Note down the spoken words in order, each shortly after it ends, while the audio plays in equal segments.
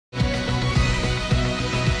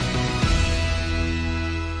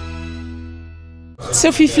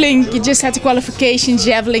Sofi Flinck, you just had the qualification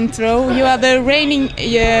Javelin Throw. You are the reigning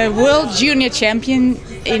World Junior Champion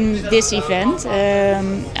in this event.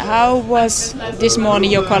 How was this morning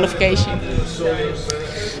your qualification?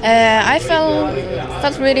 I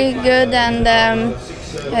felt really good, and I'm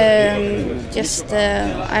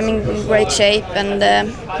in great shape, and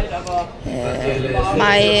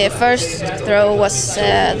my first throw was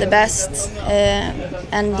the best,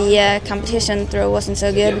 and the competition throw wasn't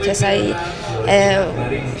so good because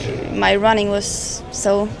my running was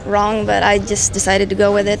so wrong, but I just decided to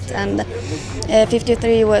go with it, and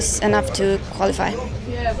 53 was enough to qualify.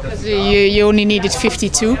 Yeah, because you only needed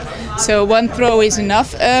 52, so one throw is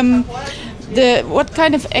enough. What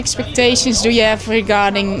kind of expectations do you have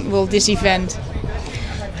regarding this event?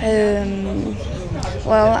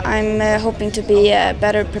 Well, I'm hoping to be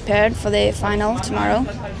better prepared for the final tomorrow,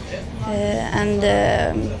 and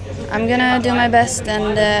I'm gonna do my best,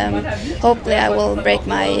 and hopefully I will break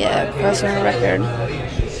my personal record.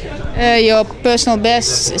 Your personal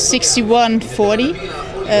best is 61:40.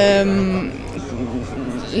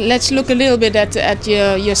 Let's look a little bit at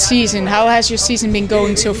your season. How has your season been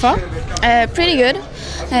going so far? Pretty good.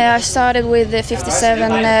 I started with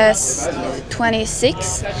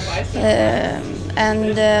 57:26,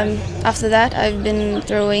 and after that I've been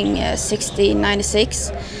throwing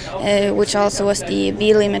 60:96, which also was the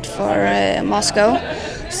B limit for Moscow.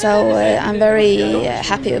 So I'm very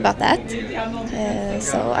happy about that.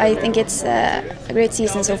 So I think it's a great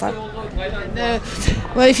season so far.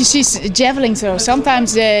 Well, if you see javelin throw,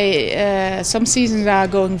 sometimes some seasons are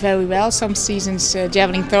going very well. Some seasons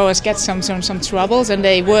javelin throwers get some troubles, and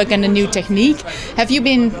they work on a new technique. Have you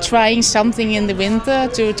been trying something in the winter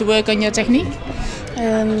to work on your technique?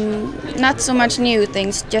 Not so much new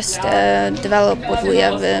things, just develop what we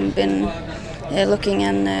have been looking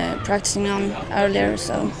and practicing on earlier.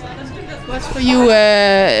 So, what's for you?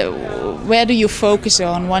 Where do you focus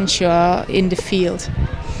on once you're in the field?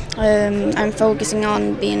 I'm focusing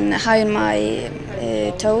on being high on my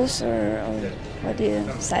toes, or what do you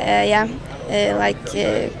say?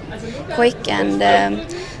 Quick, and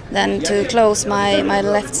then to close my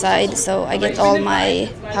left side, so I get all my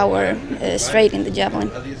power straight in the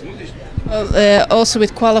javelin. Well, also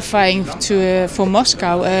with qualifying for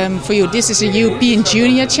Moscow, for you, this is a European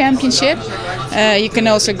Junior Championship. You can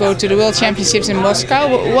also go to the World Championships in Moscow.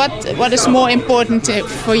 What is more important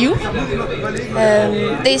for you?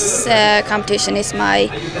 This competition is I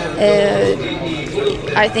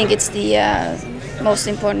think it's the most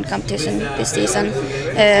important competition this season.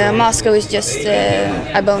 Moscow is just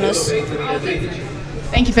a bonus.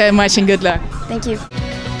 Thank you very much and good luck. Thank you.